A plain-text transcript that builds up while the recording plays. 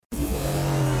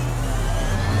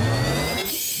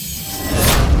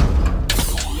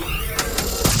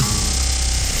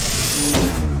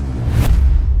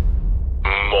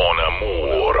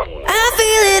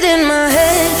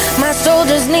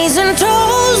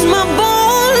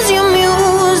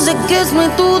gets me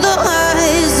through the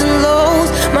highs and lows.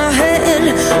 My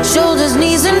head, shoulders,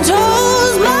 knees and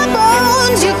toes. My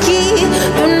bones, you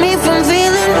keeping me from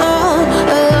feeling all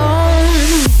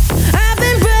alone. I've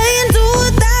been praying to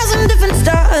 1,000 different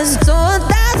stars, to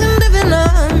 1,000 different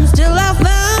arms, till I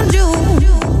found you.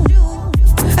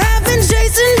 I've been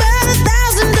chasing by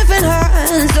 1,000 different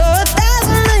hearts, to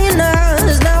 1,000 million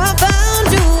hours. Now I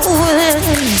found you.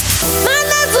 My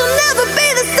nights will never be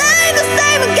the same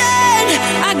again.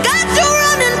 I got you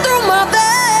running through my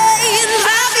veins.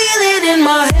 I feel it in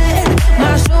my head,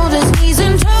 my shoulders, knees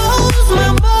and toes.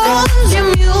 My bones, your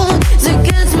music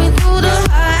gets me through the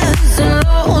highs and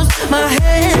lows. My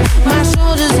head, my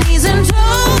shoulders, knees and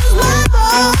toes. My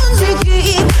bones, you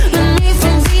keeping me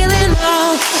from feeling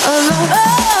all alone. Oh.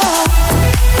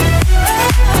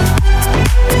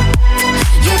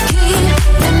 You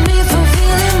keeping me from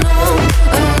feeling all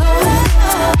alone.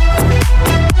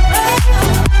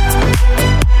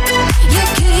 You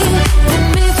keeping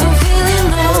me from feeling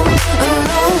all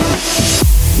alone.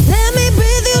 Let me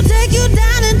breathe you, take you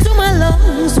down into my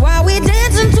lungs while we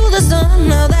dance into the sun.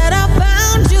 Now that I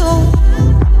found you,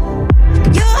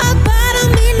 you're a part of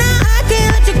me. Now I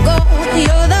can't let you go.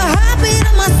 You're the heartbeat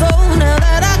of my soul. Now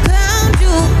that I found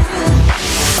you,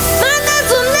 my nights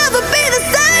will never be the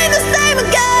same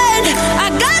again. I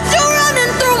got you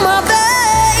running through my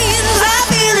veins. I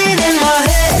feel it in my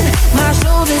head, my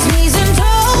shoulders, knees and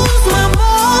toes. My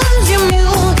bones, your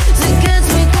music gets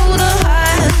me through the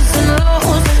highs and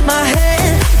lows. My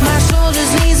head, my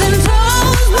shoulders, knees and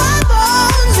toes. My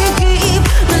bones, you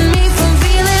keeping me from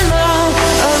feeling all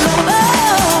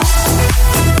alone.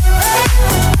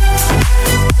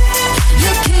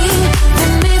 You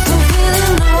keeping me from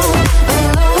feeling all alone.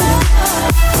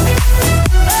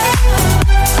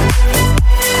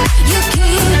 You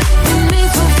keeping me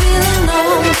from feeling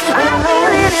all alone. I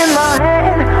feel it in my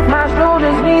head, my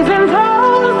shoulders, knees and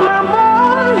toes. My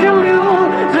bones, your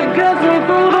music gets me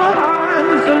through the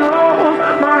highs and lows.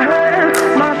 My head,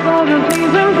 my shoulders,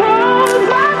 knees and toes.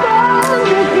 My bones,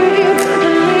 you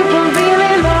keeping me from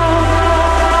feeling all.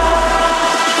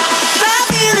 I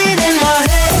feel it in my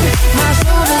head, my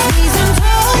shoulders, knees and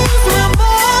toes. My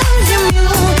bones, your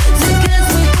music gets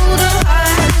me through the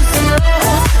highs and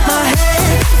lows. My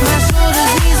head, my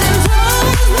shoulders, knees and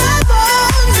toes. My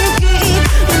bones, you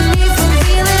keeping me from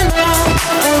feeling all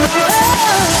alone.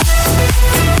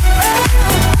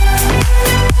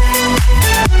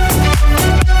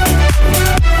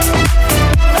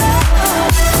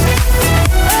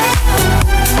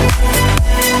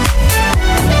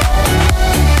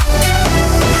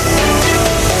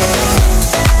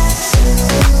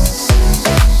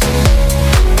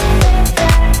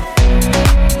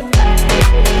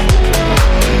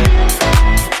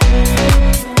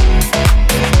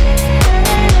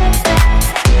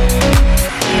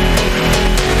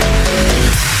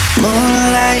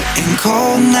 Moonlight and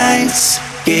cold nights,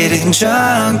 getting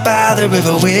drunk by the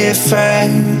river with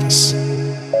friends.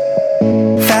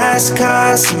 Fast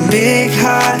cars and big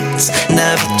hearts,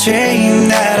 never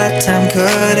dreamed that our time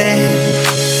could end.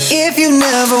 If you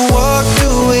never walked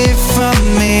away from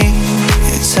me,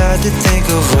 it's hard to think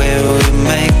of where we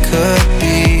might could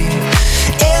be.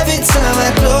 Every time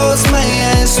I close my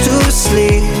eyes to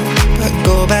sleep, I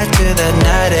go back to that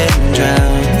night and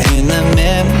drown in the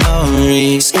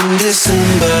memories. In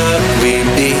December, we'd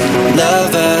be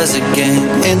lovers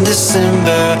again. In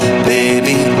December,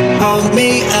 baby, hold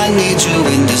me, I need you.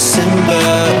 In December,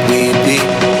 we'd be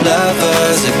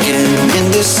lovers again.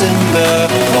 In December,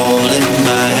 holding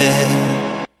my hand.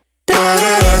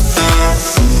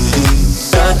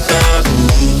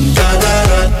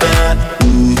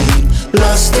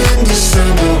 Lost in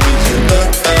December with you.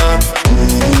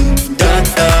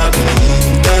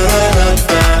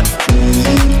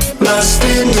 Lost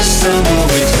in December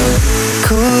with you.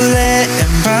 Cool it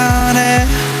and brown it,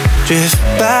 drift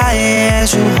by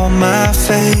as you hold my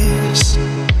face.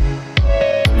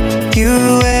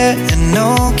 You wear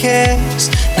no cares,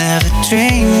 never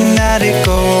dreamed that it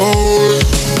goes.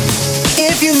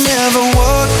 If you never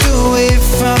walked away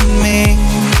from me,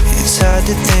 it's hard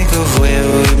to think of where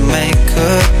we might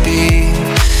could be.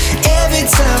 Every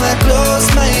time I close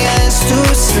my eyes to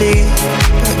sleep,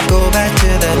 I go back to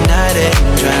that night and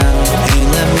drown in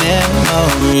the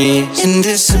memories. In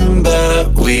December,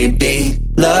 we'd be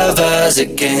lovers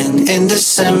again. In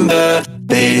December,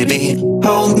 baby,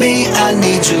 hold me, I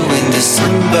need you. In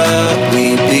December,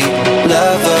 we'd be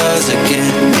lovers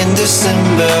again. In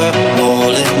December,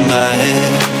 holding my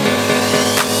hand.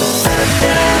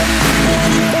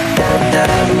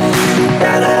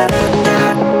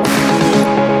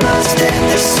 Lost in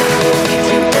December with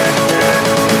you.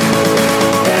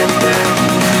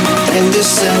 in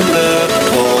December,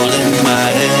 all in my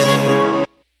head.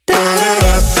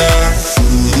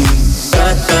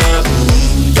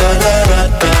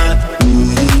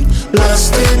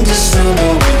 Lost in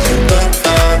December with you.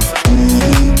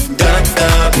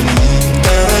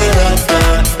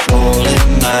 All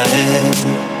in my head.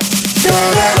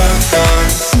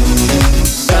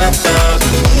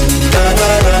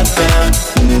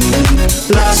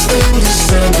 Lost in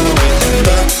December with you.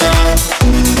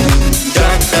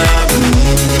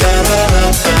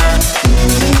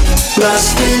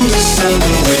 Lost in December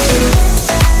with you.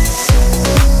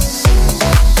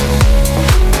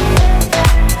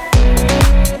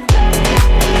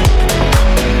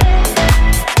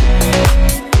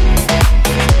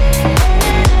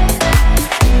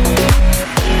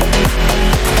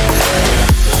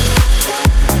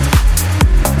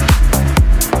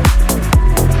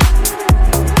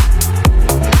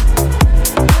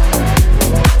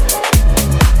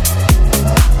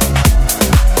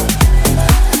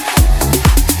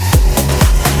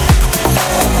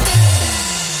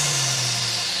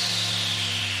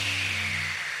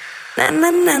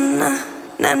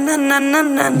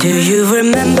 Do you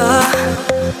remember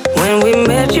when we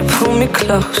met? You pulled me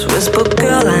close, whispered,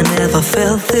 girl, I never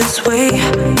felt this way.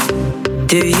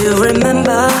 Do you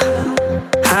remember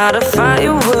how the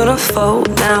fire would unfold?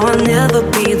 Now I'll never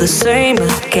be the same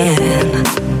again.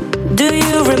 Do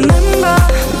you remember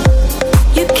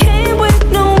you came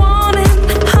with no warning,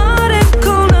 hot and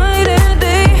cold night and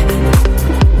day?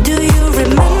 Do you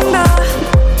remember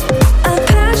a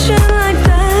passion like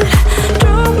that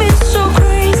drove me so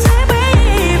crazy,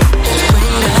 babe?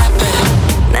 Bring that back.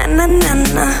 Na na na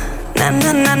na na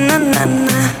na na na na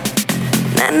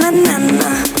na na na na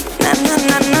na na na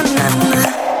na na na na.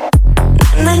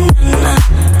 Na na na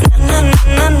na na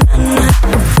na na na.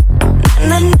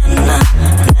 Na na na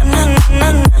na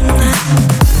na na na.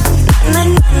 Na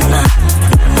na na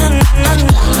na na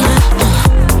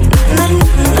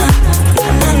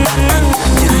na.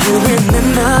 Do you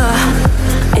remember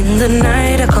in the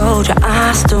night I called your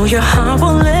eyes, stole your heart,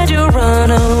 won't let you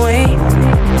run away?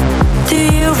 Do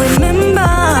you remember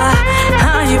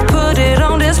how you put it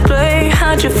on display?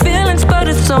 Hide your feelings, but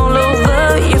it's all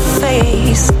over your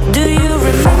face. Do you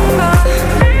remember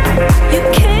you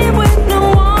came with no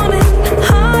warning,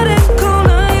 hot and cold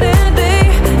night and day?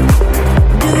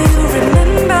 Do you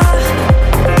remember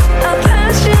a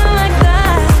passion like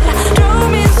that drove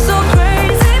me so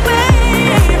crazy,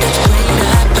 babe? Bring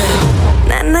that back.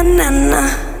 Na na na na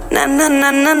na na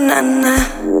na na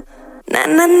na na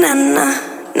na na na na.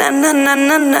 Na na na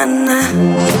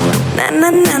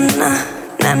na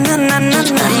na na na na na na na na na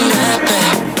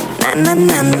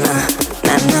na na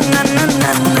na na na na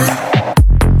na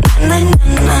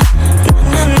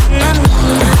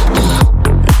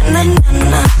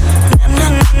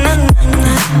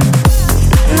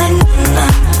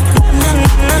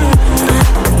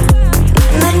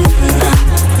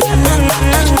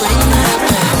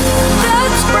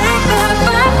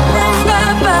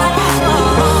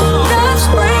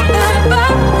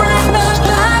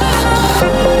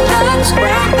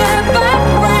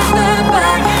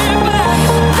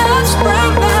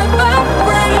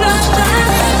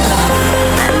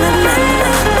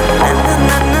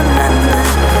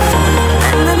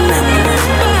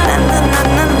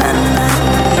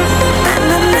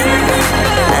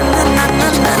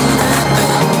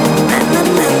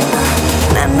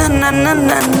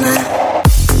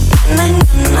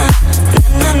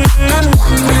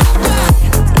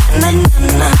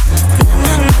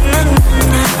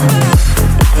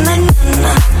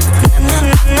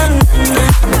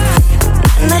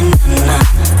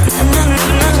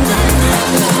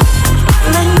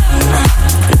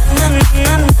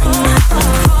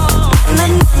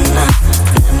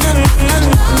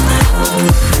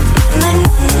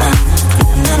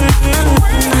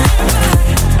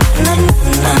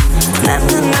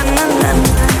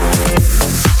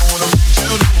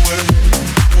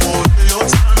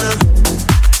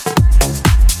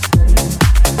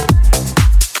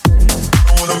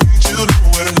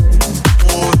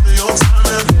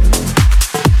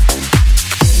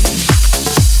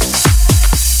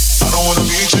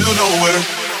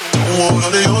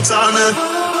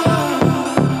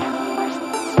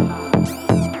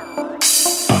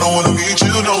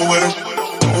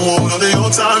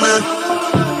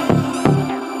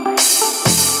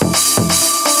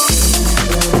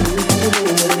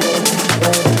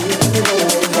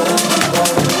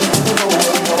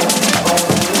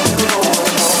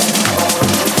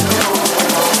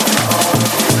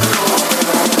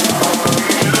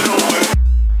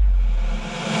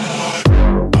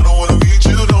Don't wanna meet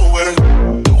you nowhere.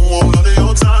 Don't want none of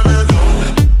your time.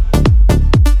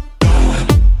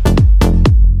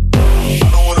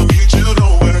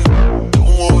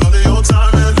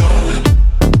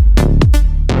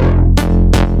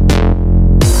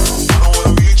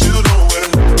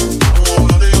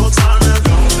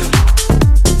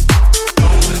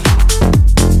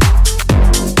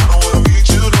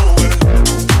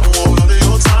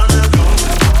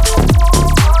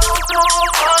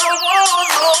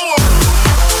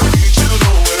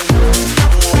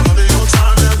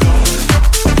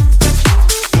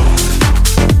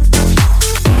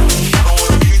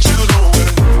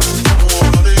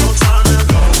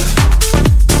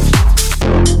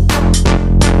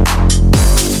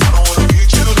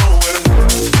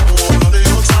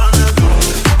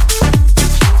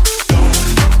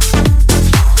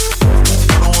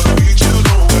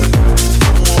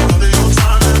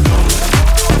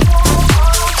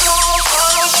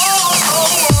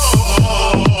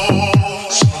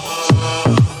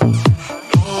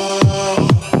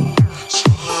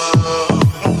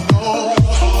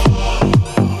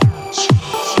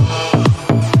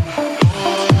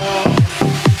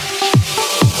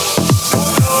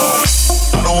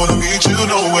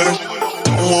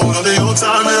 under your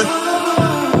timing.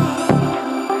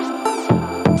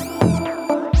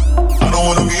 I don't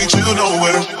wanna meet you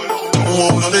nowhere. Don't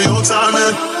want under your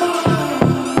timing.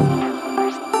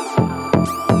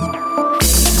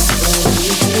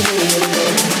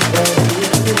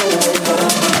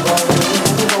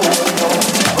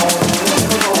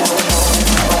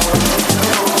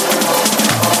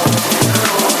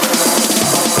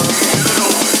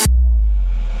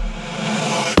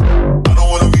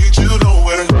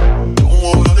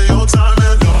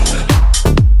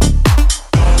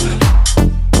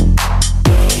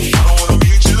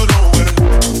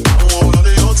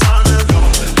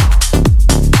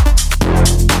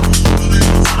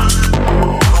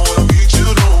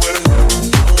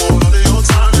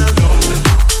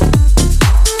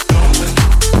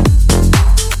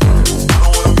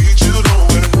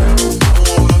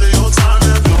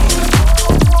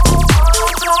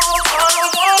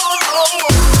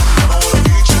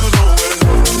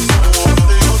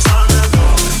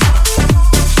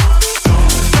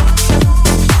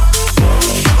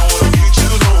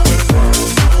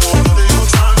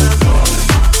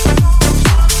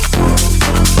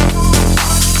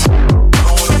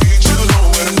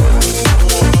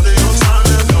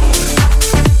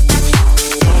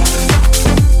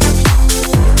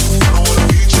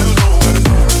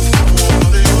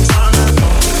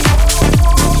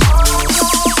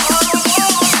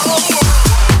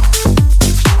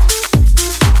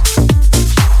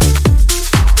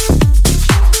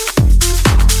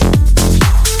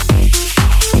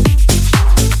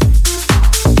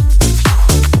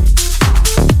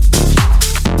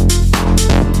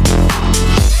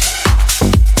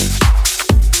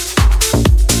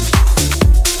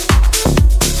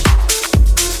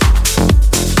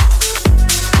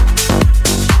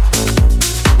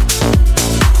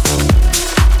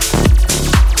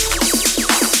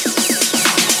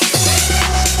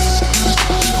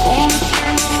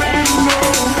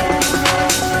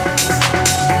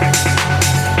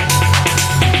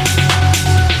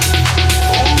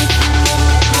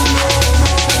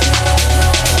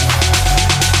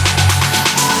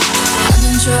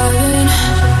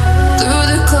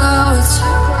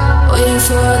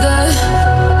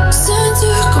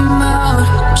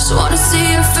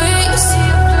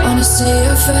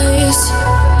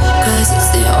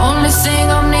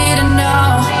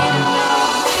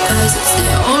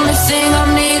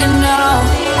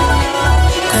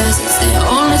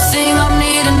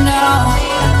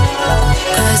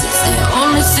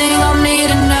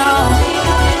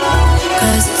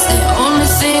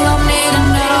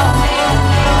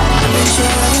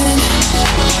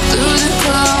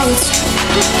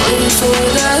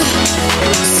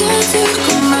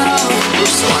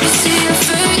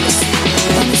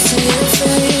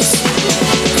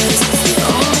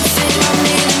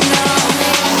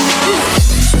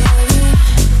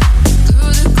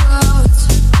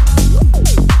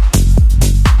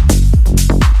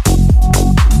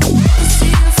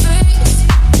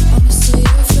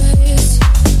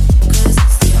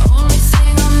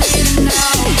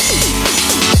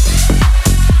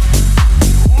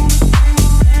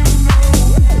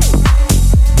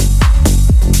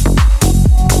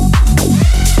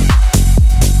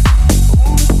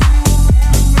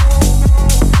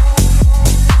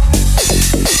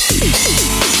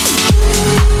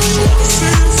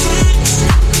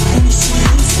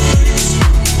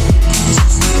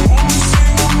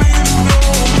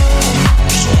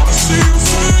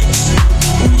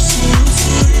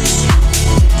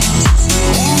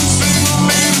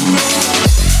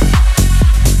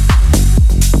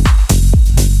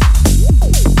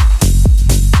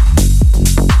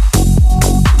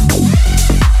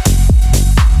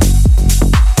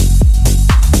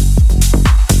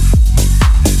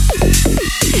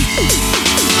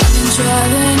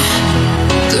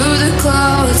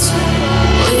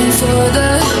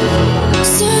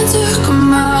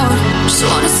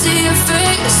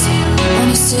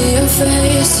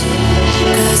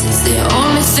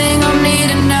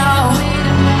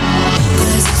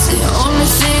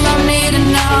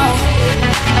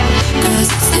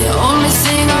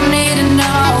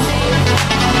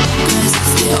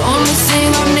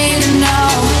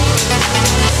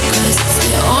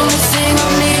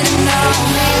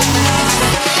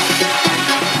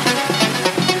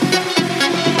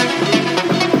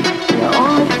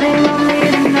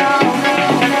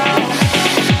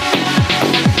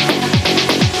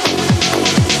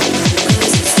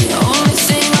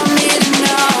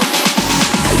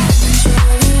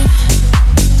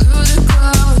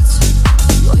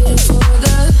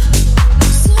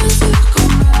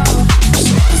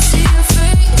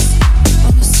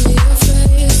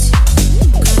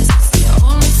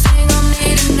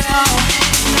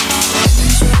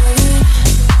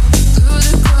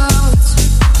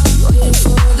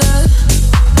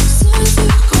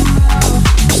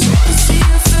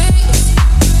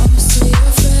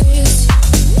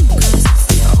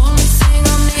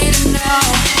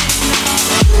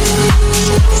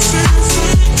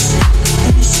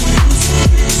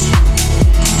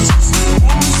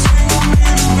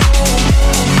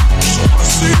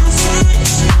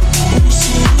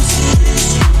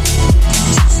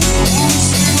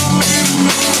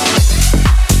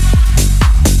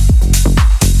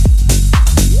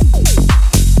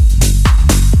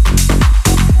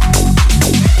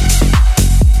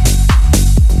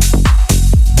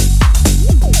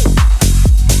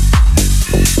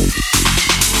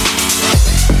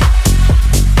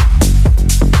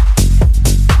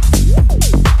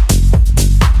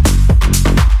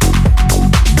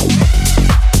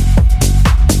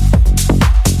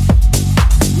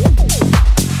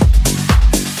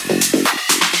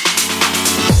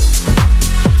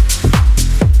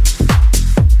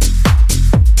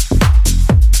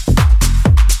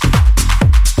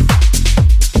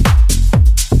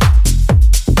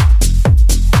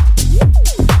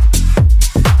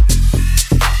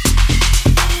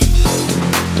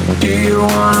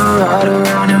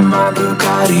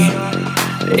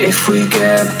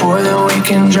 bored, then we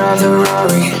can drive the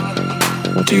Rari.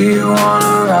 Do you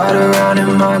wanna ride around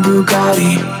in my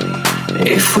Bugatti?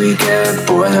 If we get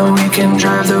bored, then we can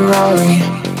drive the Rari.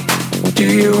 Do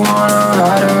you wanna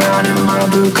ride around in my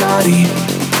Bugatti?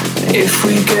 If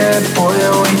we get bored,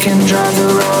 then we can drive the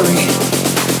Rari.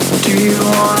 Do you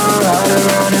wanna ride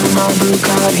around in my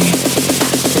Bugatti?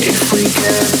 If we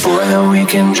get bored, then we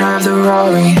can drive the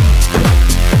Rari.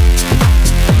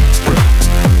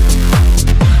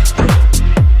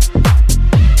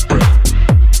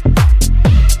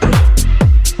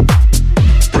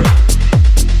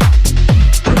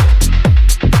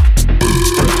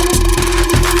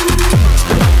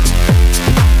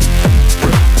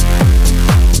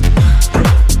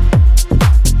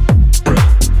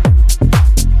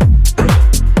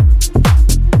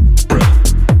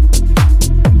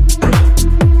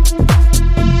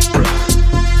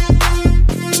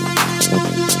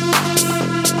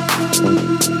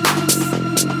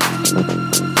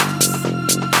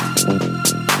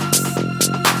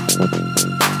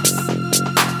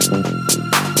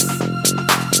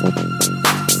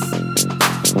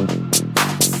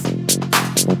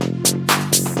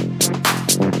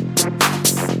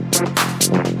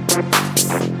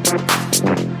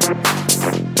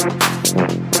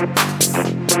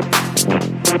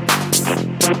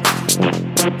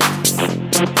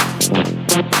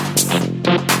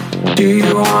 Do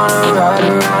you wanna ride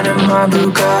around in my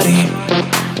Bugatti?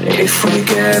 If we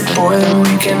get bored, then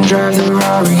we can drive the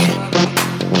Rari.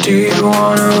 Do you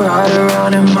wanna ride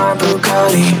around in my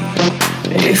Bugatti?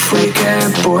 If we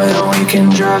get bored, then we can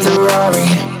drive the Rari.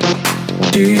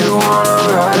 Do you wanna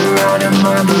ride around in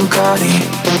my Bugatti?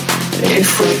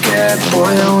 If we get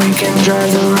bored, then we can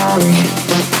drive the Rari.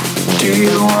 Do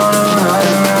you wanna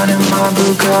ride around in my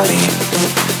Bugatti?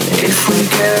 If we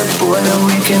get bored, then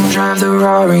we can drive the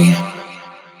Rari.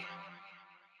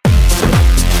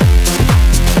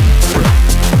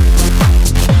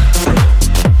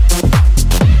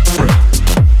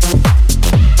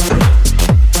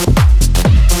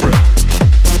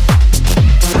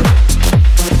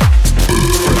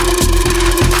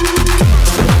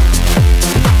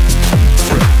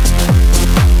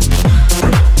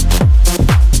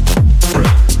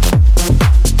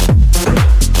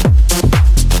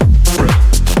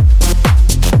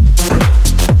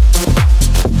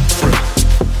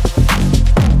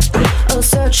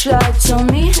 Lights on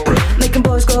me, making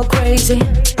boys go crazy.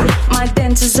 My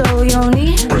dance is all you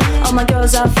need. All my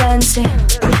girls are fancy.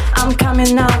 I'm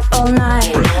coming out all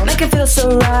night, make it feel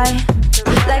so right,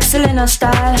 like Selena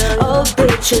style. All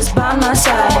bitches by my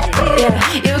side. Yeah,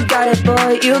 you got it,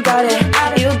 boy, you got it.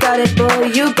 You got it, boy,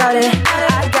 you got it.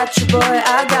 I got you, boy,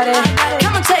 I got it.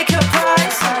 Come on, take your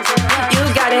prize. You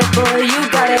got it, boy, you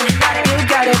got it. You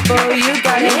got it, boy, you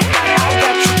got it. I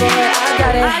got you, boy, I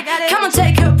got it. Come on,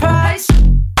 take your prize.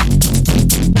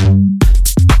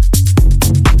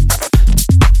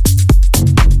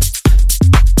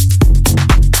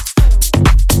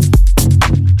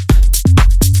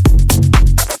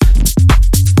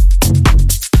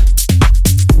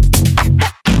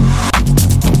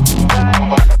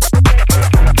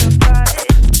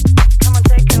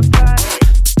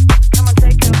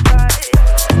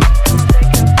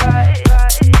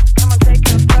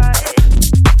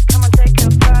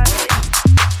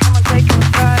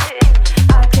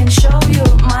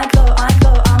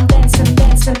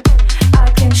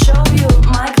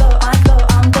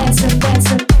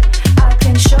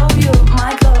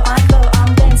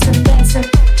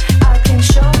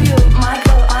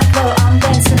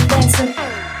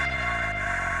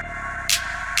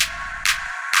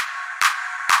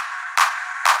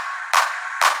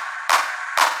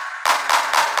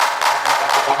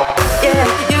 Yeah,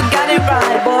 you got it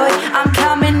right, boy. I'm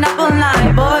coming up all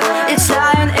night, boy. It's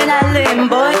Lion and I limb,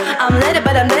 boy. I'm late,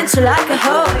 but I'm dancing like a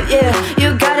hoe. Yeah,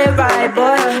 you got it right,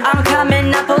 boy. I'm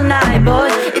coming up all night, boy.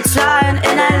 It's Lion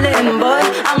and I limb, boy.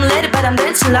 I'm late, but I'm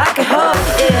dancing like a hoe.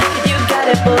 Yeah, you got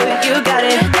it, boy. You got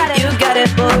it. You got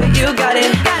it, boy. You got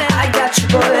it. I got you,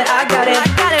 boy. I got it.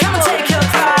 Come on, take your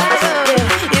prize. Yeah,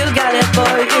 you got it,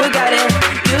 boy. You got it.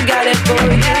 You got it,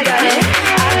 boy. You got it.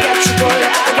 I got you, boy.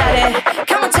 I got it.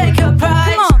 Come on, take your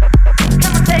prize.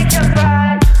 Come on, take your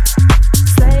prize.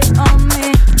 Slay on me.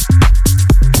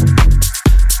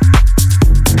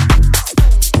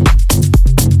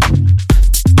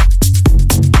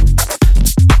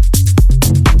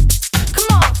 Come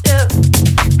on, yeah.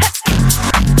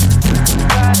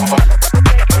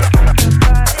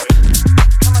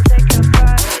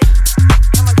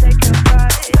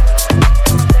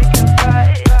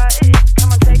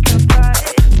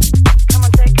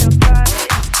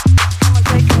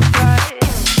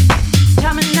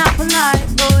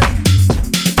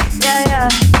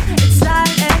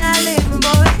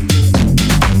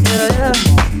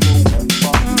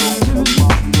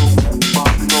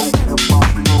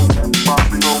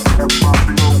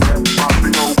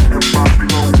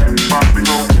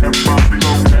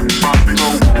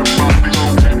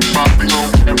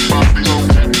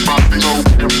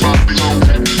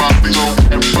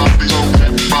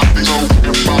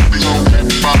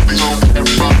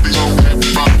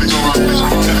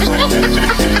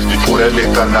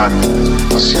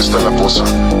 Así está la cosa.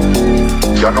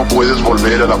 Ya no puedes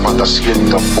volver a la fantasía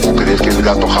ni tampoco creer que el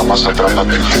gato jamás atrapa a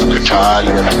tu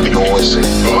chale, no ese.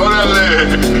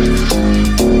 ¡Órale!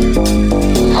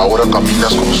 Ahora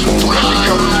caminas como si tú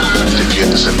y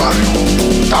defiendes el barrio.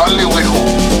 Dale, güero.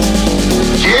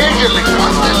 Lléguele,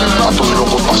 cántele, gatos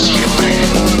locos para siempre.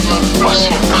 Para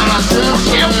siempre.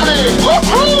 ¡Siempre!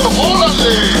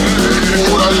 ¡Órale!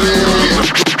 ¡Órale!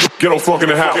 Get on fuck in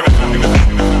the house.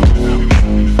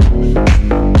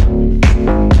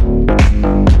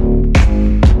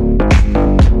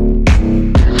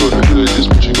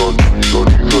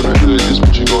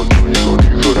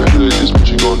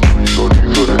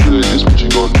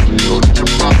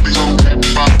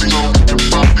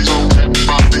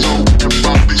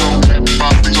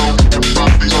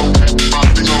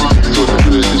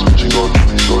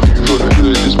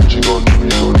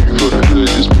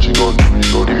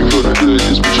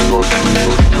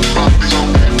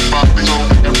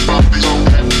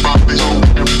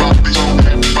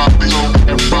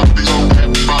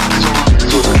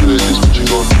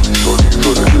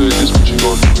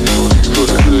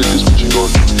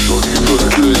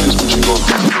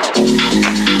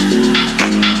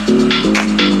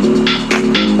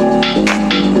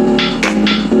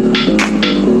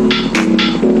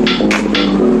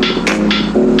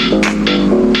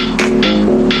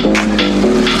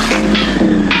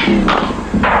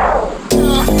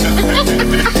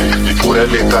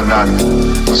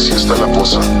 Así está la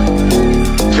cosa.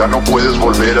 Ya no puedes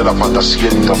volver a la fantasía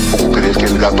ni tampoco creer que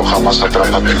el gato jamás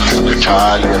atrapa a tu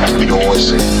chale, no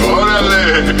ese.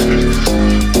 ¡Órale!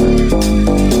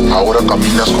 Ahora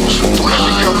caminas como si tú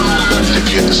y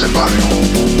defiendes el barrio.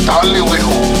 Dale, güero.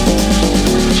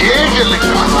 Lléguele,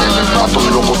 cántele, gatos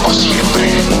locos para siempre.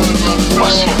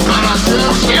 Para siempre.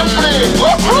 ¡Siempre!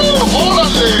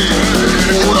 ¡Órale!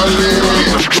 ¡Órale!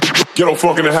 Get on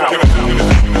fuck in the house.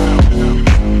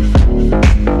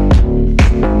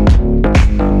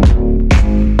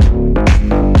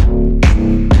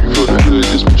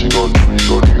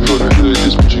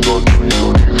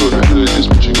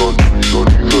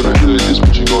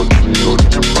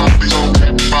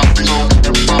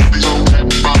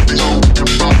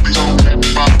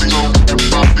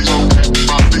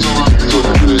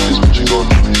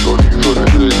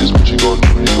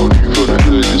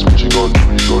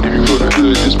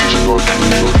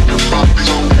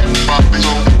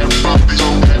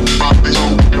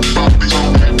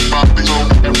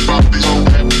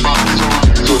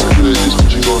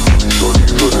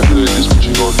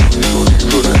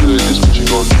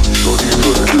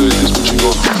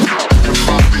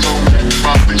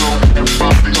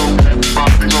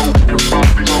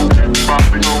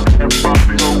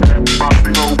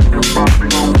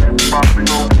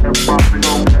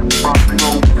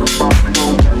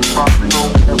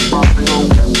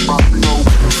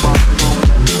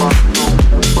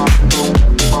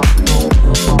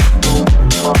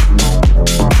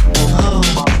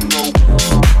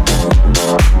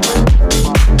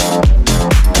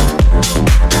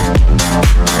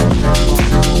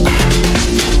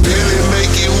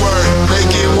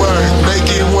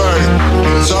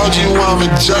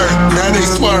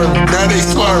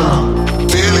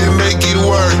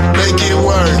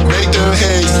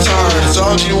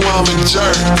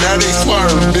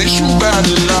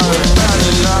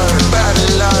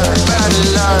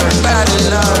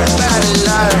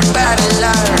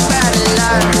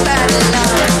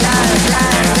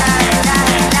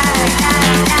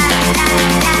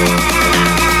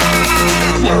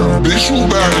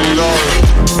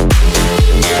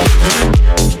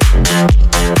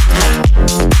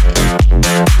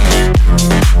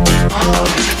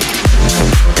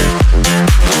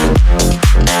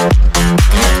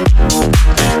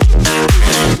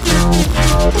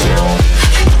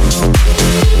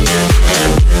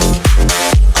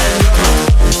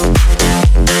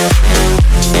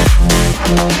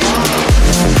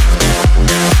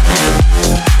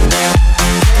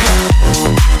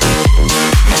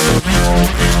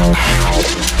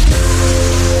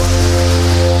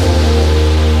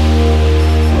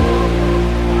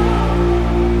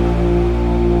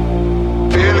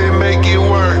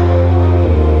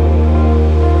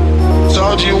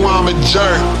 I'm a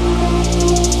jerk.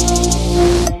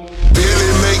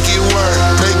 Really make it work,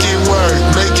 make it work,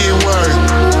 make it work.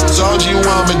 Told you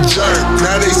I'm a jerk,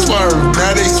 now they swerve,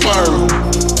 now they swerve.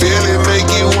 Really make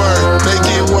it work, make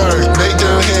it work, make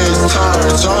them heads turn.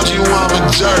 Told you I'm a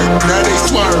jerk, now they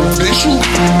swerve, bitch you.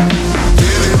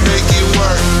 Really make it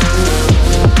work,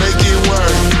 make it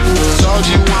work. Told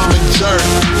you I'm a jerk,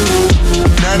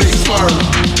 now they swerve.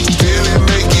 Really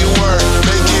make it work,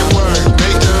 make it work,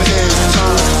 make them heads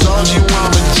turn. Told you I'm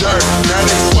a jerk, now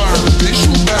they swerve, bitch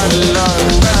you better learn,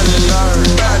 better learn,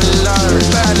 better learn,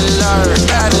 better learn,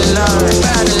 better learn,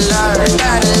 better learn,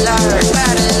 better learn,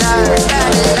 better learn, better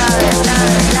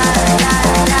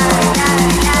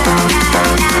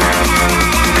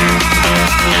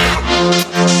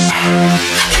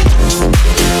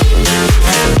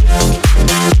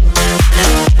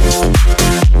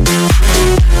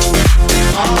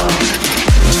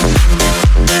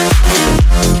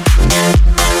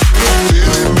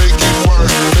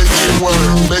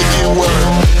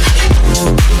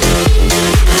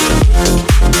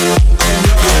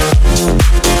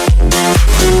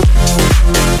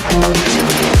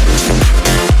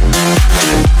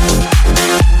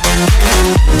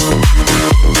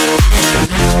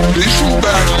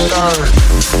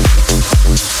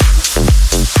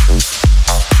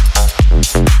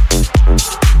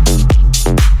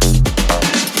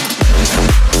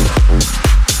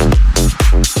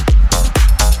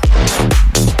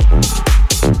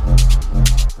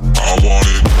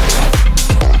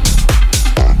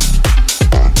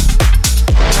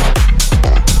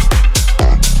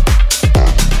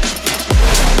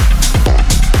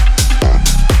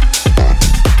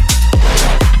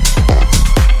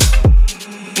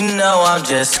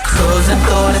Just cruising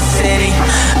through the city,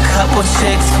 couple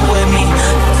chicks with me.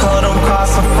 Told them call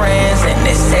some friends, and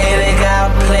they say they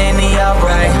got plenty.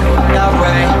 Alright,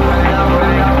 alright.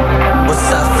 What's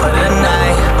up for the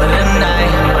night, for the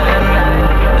night?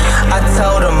 I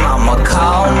told them I'ma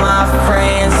call my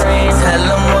friends, tell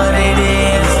them what it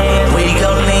is. We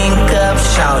gon' link up,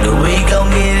 shout it, we gon'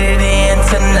 get it in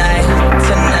tonight,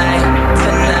 tonight,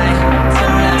 tonight,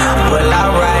 tonight. Well,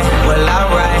 alright, well,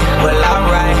 alright, well,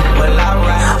 alright, well,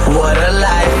 alright. What a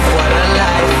life, what a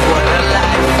life, what a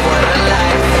life, what a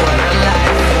life, what a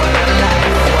life, what a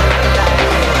life, what a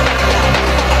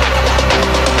life.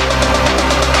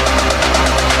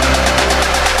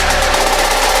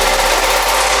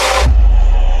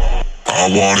 I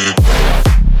want it.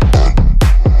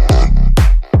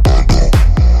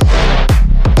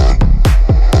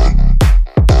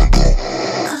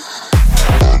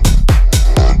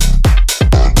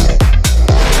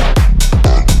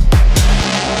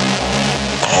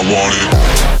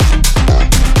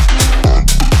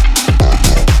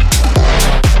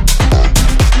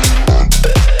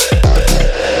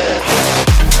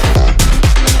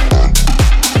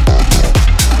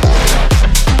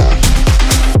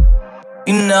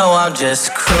 I'm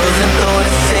just cruising through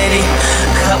the city,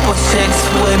 couple chicks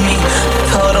with me.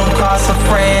 Told them call some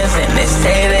friends, and they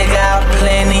say they got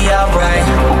plenty. Alright,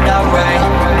 alright.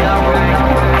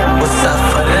 What's up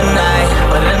for the night,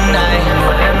 for the night,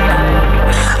 for the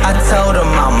night? I told them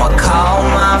I'ma call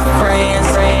my friends,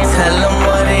 tell them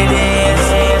what it is.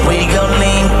 We gon'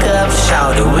 link up,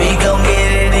 shout it, we gon'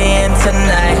 get it in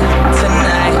tonight,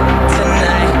 tonight,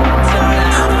 tonight, tonight.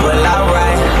 Well,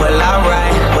 alright, well,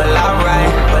 alright, well,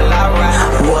 alright, well, alright.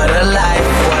 What a life,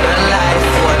 what a life,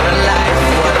 what a life,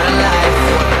 what a life,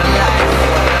 what a life,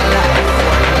 what a life,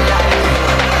 what a life.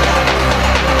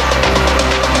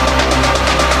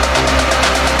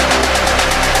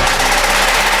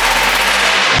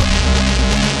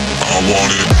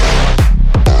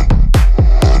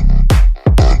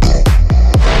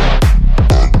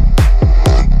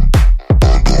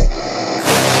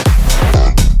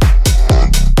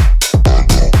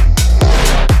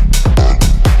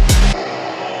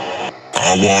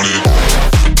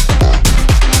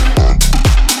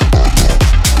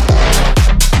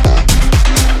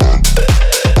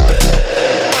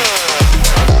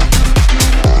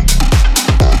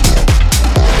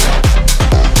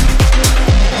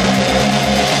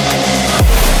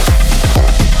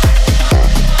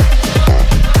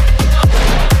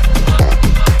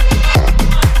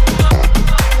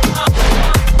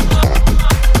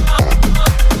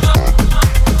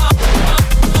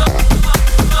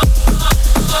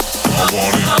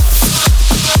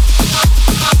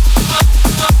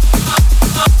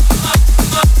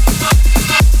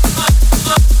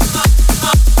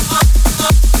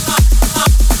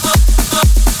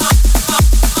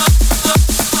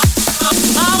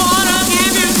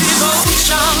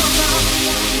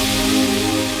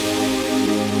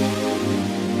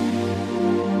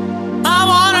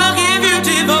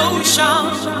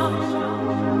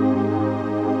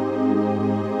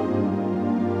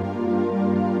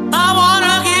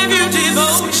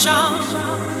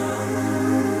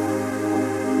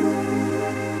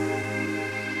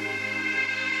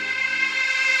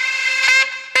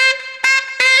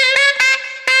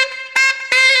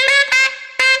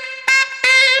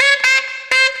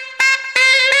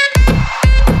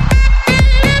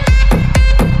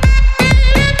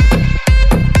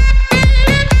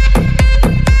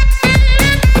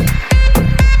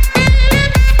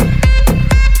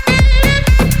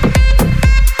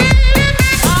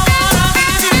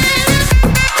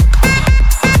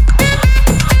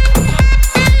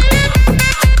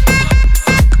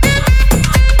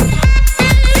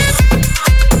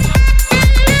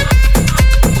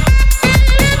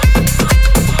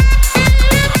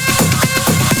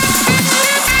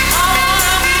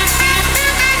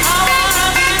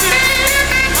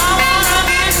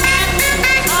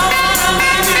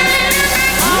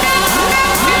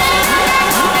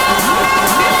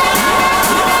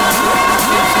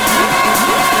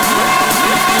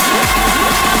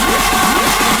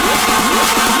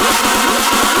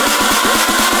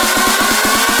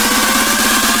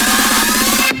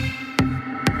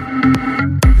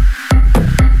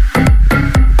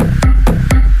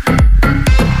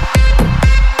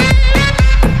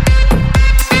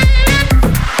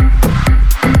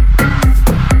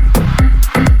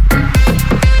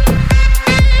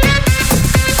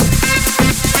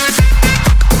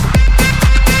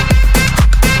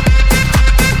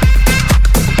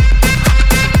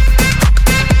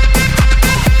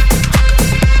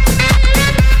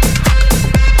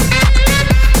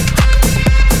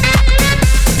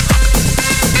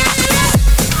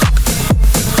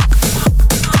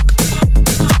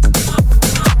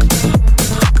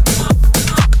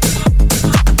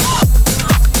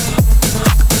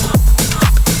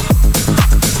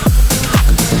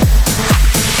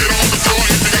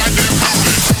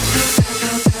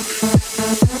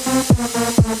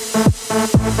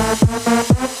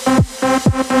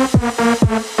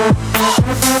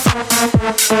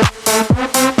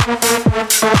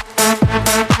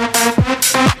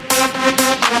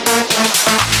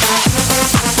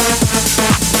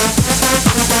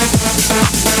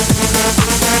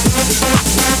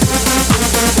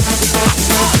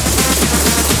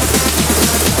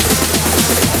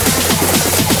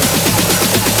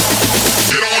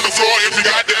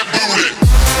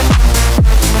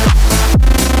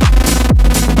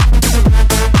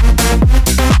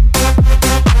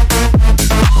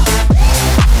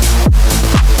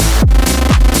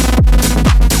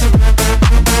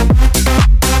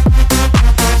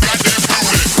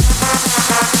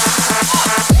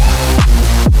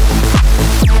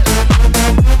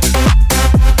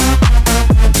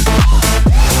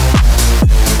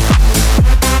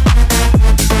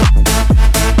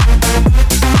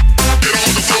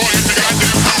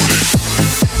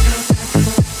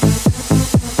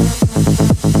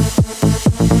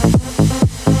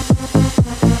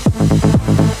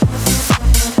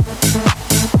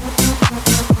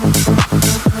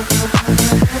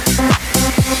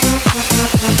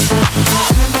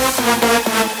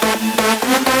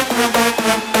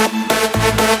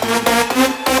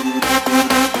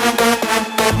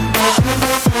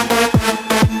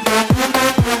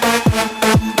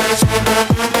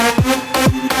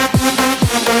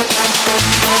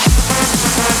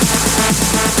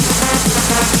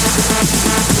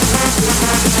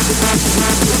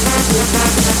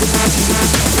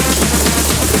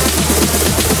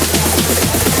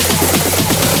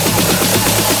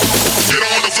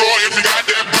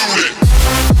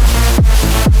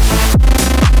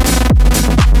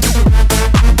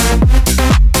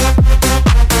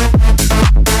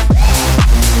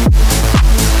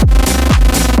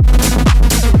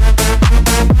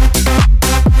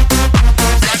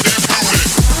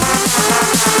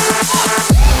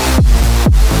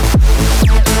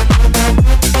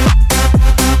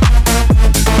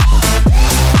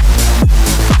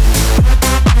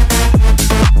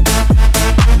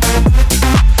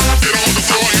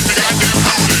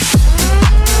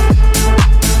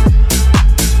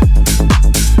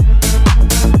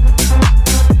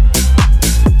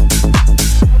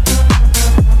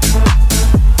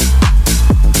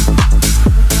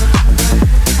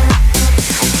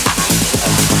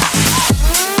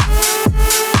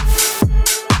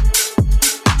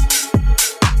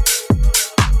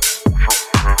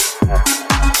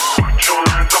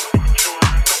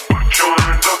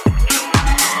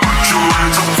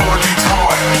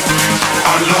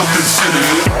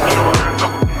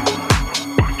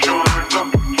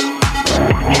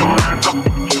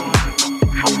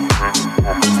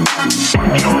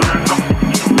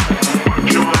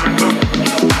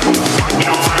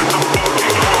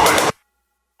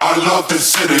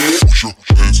 this city. Put your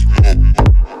hands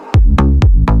up.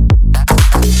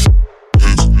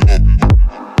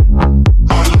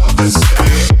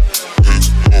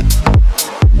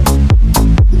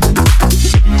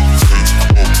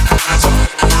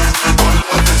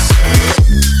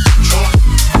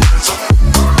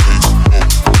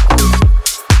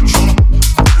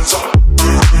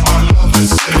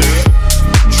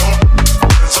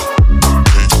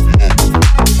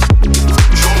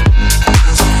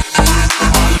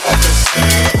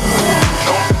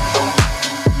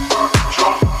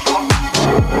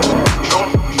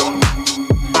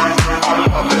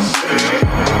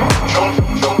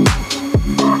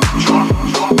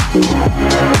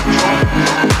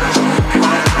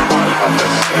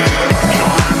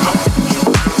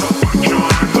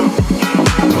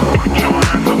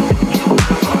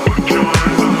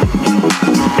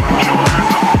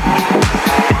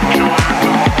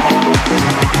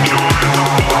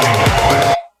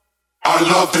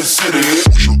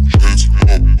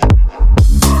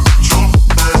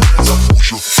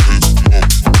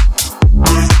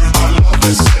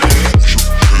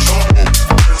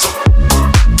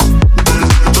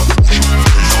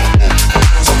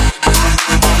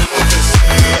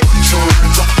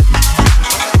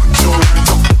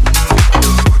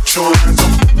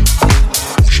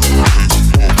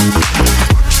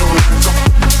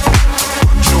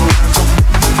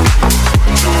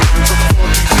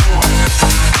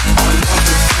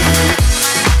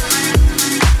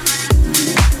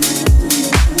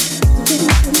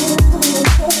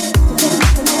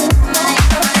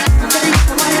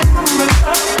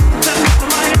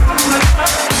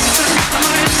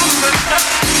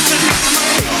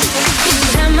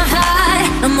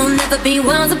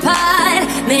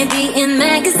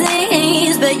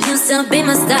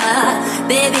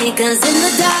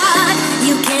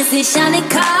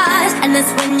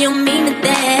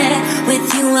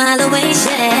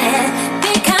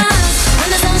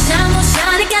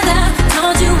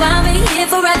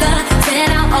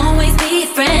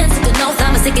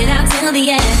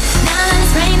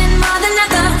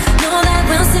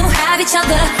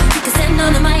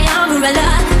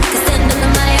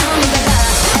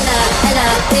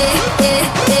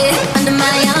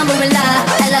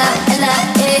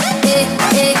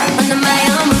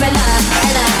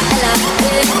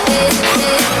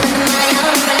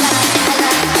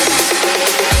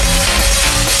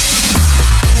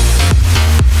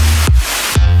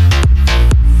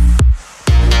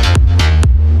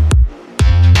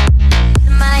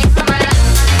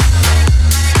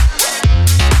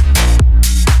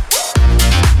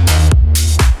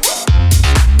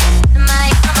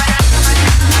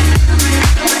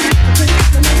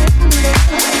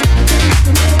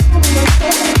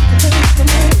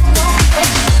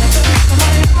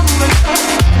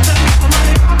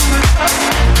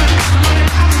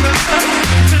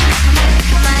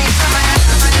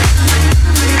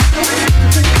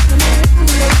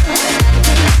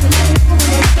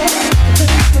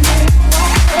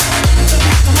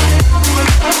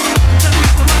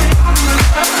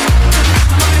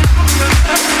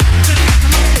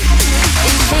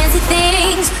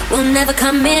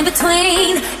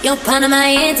 Part of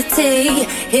my entity,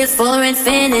 here for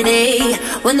infinity.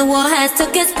 When the war has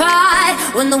took its part,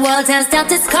 when the world has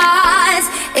dealt its cards,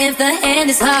 if the hand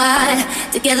is hard,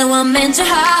 together we'll mend your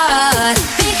heart.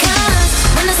 Because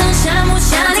when the sunshine will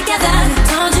shine together,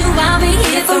 told you I'll be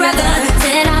here forever.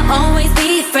 Said I'll always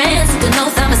be friends, with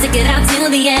no time to stick it out till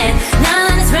the end. Now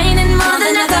that it's raining more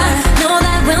than ever, know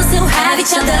that we'll still have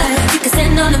each other. You can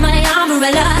stand under my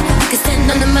umbrella, you can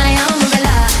stand under my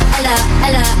umbrella. Ella,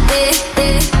 Ella,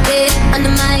 under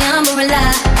my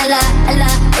umbrella. Ella, Ella,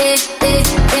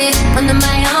 under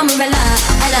my umbrella.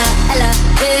 Ella, Ella,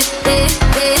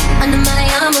 under my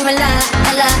umbrella.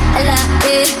 Ella, Ella,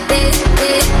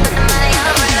 under my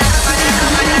umbrella.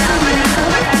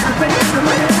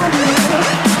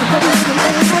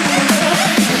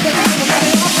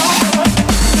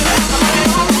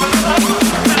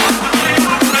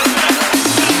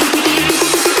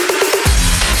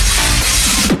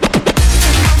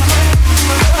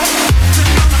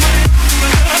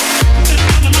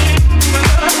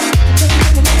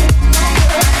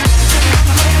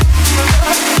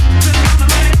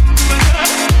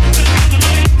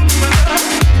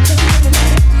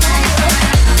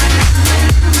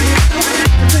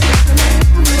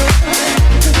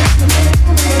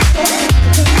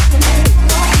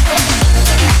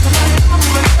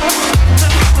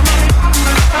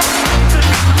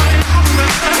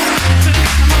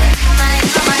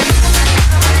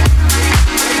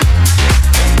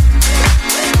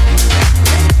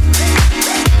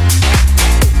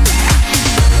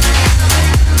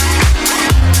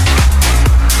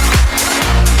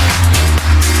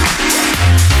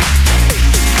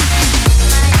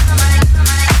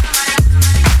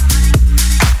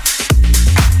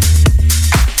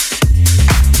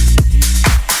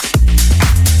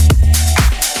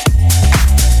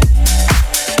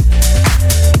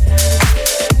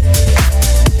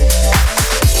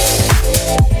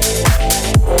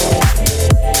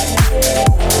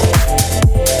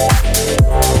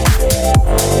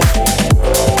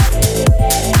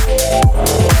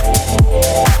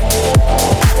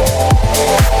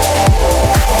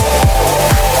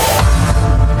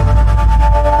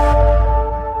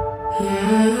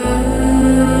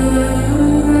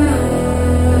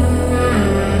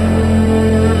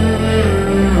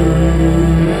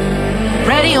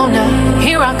 or not,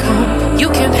 here I come, you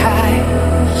can't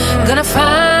hide. Gonna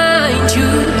find you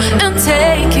and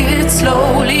take it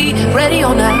slowly. Ready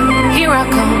or not, here I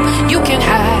come, you can't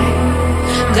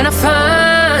hide. Gonna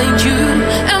find you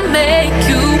and make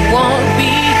you want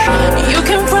me. You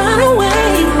can run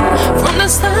away from the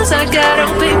stars I got,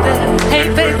 oh baby. Hey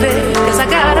baby, 'cause I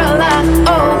got a lot,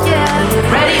 oh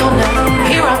yeah. Ready or not,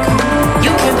 here I come,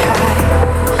 you can't hide.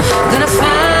 Gonna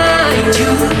find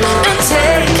you and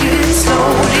take it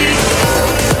slowly.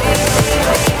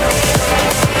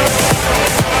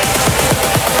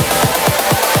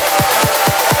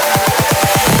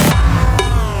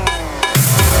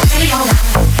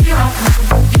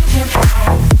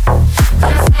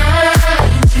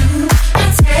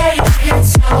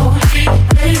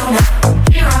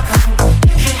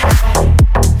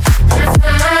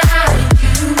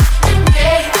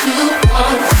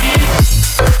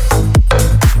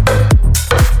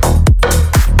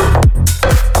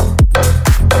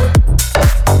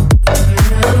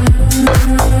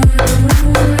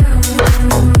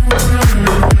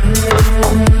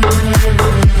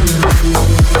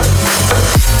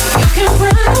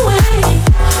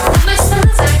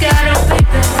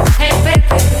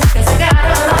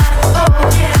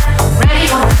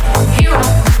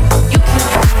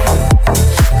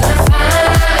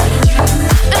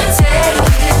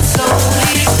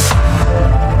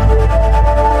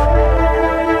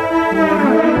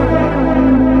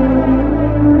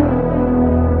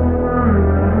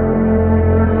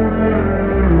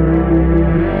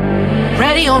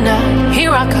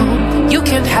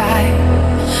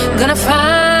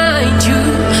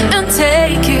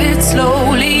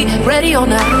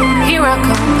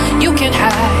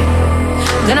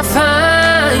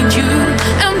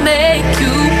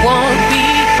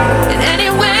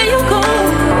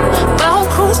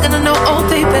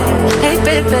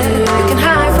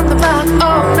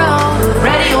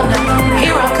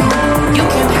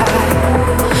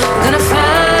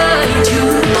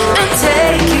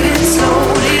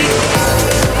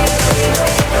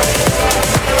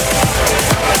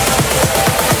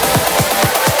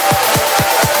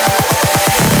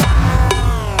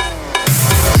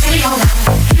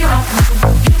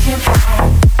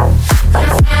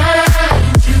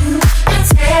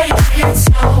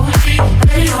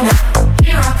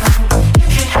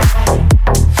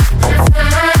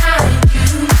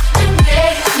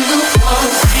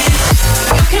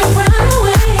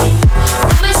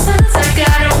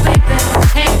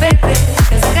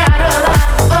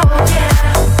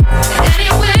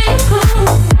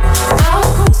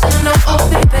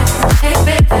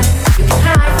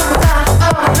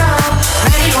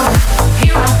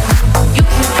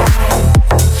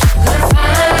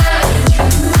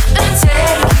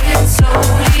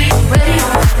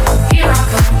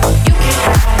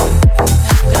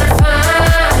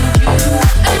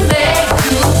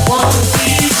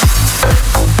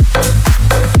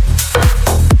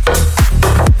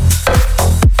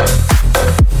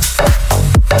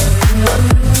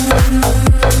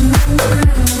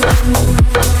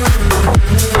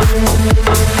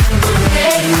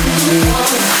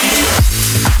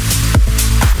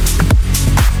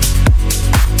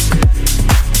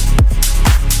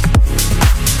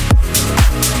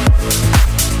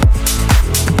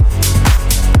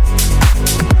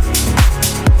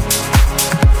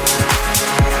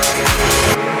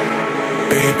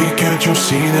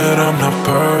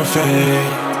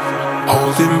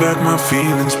 Holding back my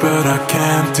feelings, but I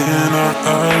can't deny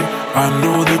I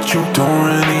know that you don't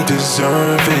really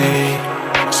deserve it.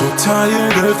 So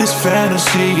tired of this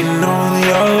fantasy and all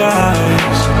your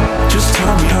lies. Just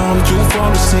tell me how you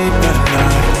fall asleep at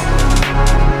night.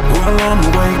 Well, I'm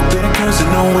awake because I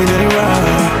know it ain't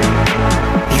right.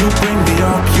 You bring me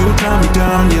up, you calm me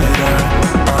down,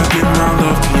 yeah. I give my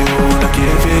love to you and I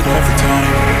give it every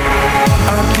time.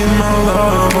 I give my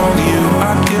love all to you.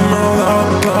 I give my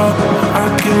love, love. I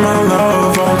give my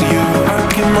love all to you. I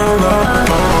give my love,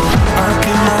 love. I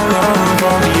give my love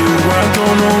all to you. I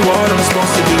don't know what I'm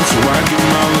supposed to do, so I give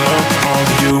my love all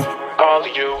to you. All to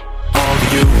you. All to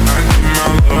you. I give my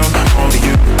love all to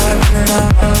you. I give my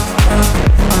love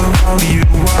all to you.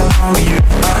 All to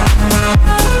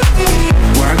you.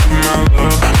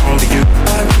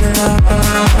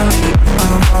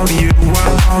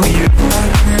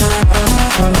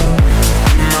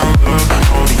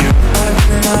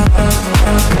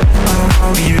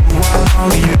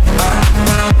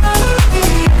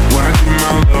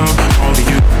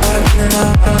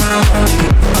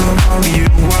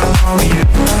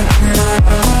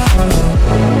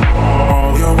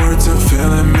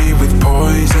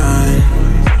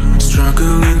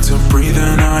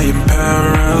 I am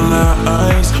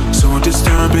paralyzed. So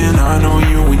disturbing, I know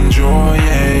you enjoy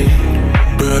it.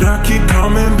 But I keep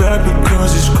coming back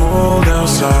because it's cold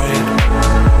outside.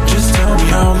 Just tell me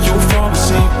how you fall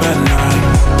asleep at night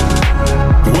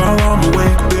while I'm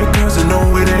awake, because I know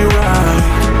it ain't right.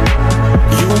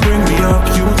 You bring me up,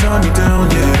 you tie me down,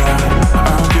 yeah.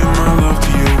 I'll give my love to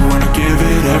you and I give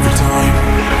it every time.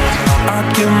 I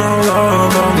give my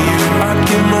love all to you. I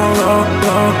give my love,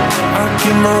 love. I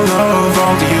give my love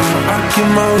all to you. I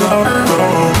give my love,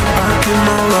 oh. I give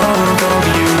my love all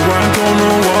to you. I don't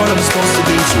know what I'm supposed to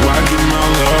do, so I give my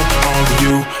love all to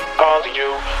you. All to you,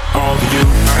 all to you.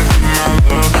 I give my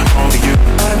love all to you.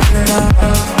 I give my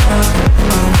love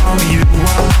all to you.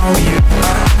 All to you.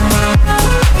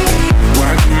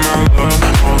 I give my love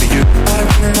all to you. I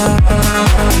give my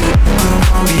love all to you.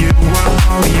 All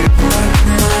to you.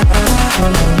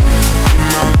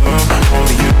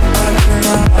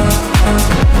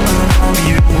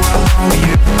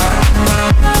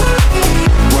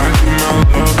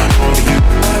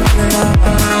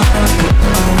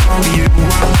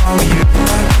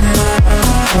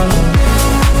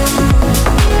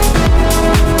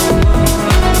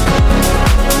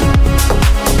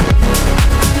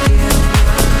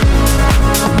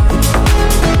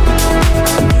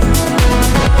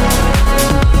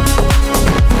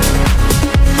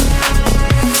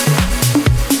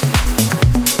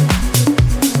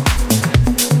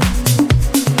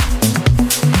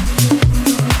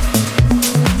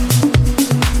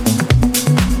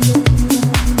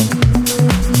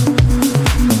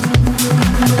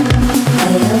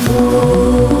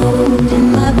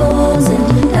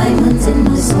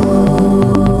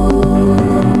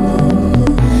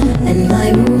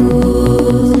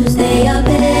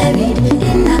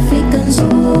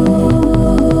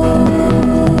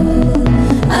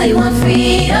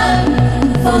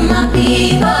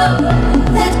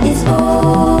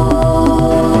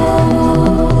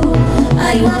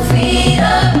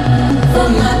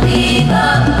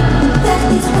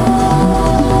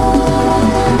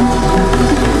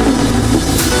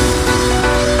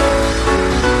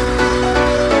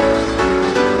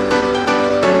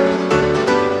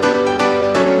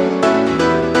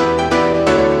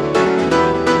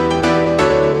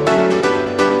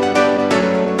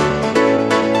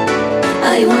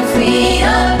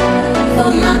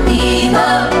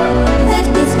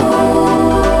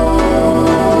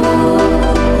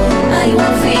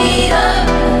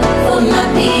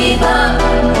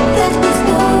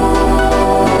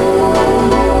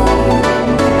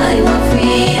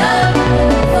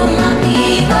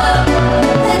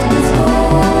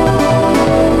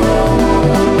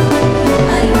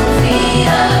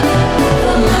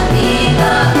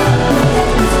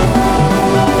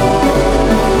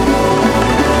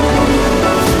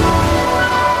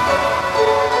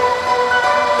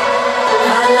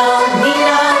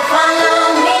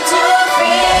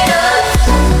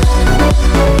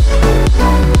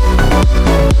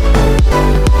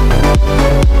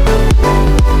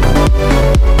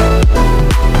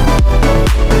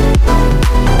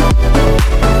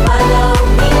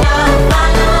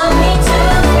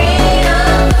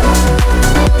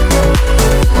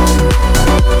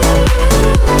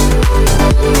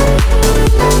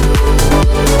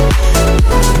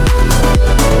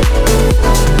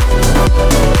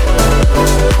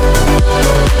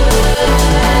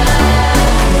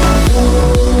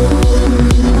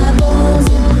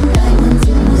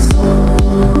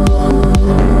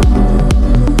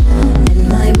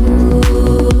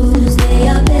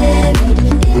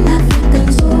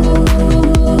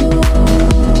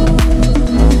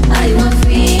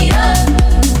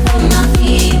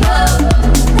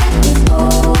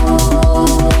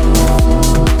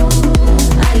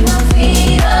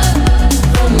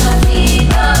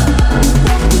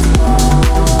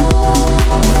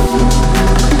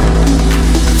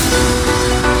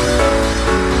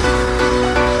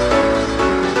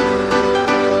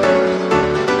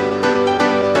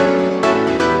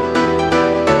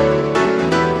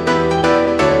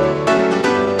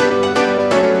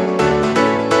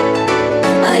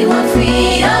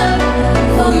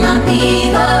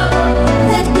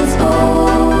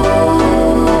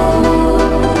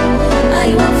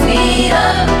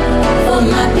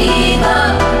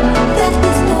 That